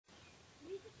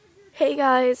Hey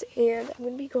guys, and I'm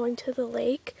going to be going to the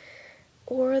lake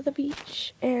or the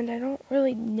beach, and I don't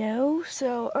really know,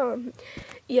 so,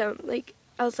 yeah,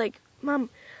 I was like, Mom,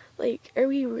 are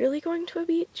we really going to a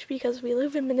beach? Because we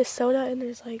live in Minnesota, and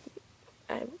there's,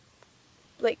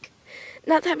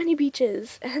 not that many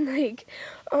beaches, and,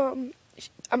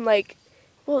 I'm like,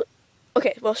 well,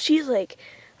 okay, well, she's like,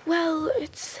 well,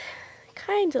 it's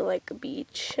kind of like a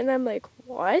beach, and I'm like,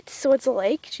 what? So it's a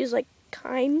lake? She's like,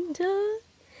 kinda?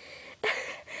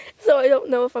 So I don't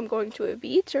know if I'm going to a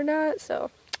beach or not, so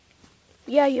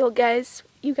yeah, you guys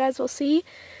will see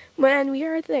when we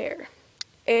are there.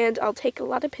 And I'll take a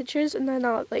lot of pictures, and then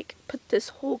I'll put this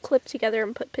whole clip together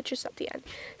and put pictures at the end.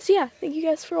 So yeah, thank you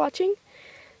guys for watching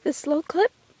this little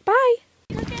clip. Bye!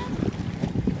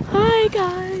 Hi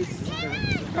guys!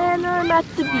 And I'm at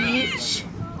the beach.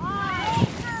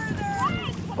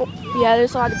 Oh, yeah,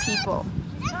 there's a lot of people.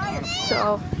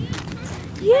 So,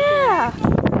 yeah!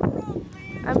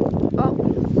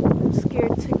 I'm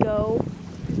scared to go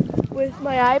with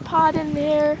my iPod in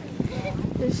there.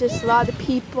 There's just a lot of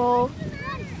people.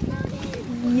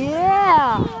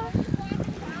 Yeah!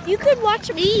 You could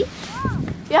watch me.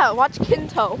 Yeah, watch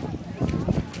Kinto.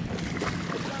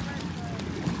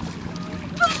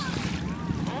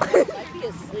 Might be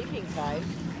a sleeping bag.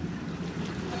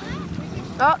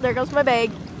 Oh, there goes my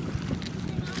bag.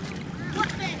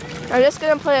 I'm just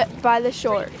gonna put it by the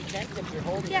shore.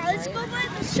 Yeah, let's go by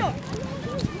the shore.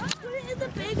 Put it in the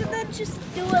bag and then just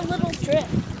do a little trip.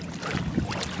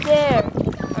 There.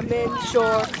 I'm in the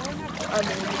shore. I'm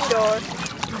in the shore.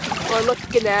 Or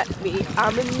looking at me.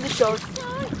 I'm in the shore.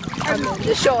 I'm in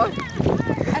the shore.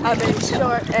 I'm in the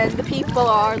shore. And the people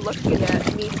are looking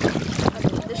at me. I'm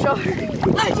in the shore.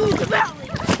 I do the valley.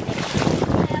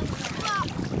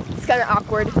 It's kind of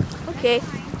awkward. Okay.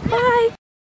 Bye.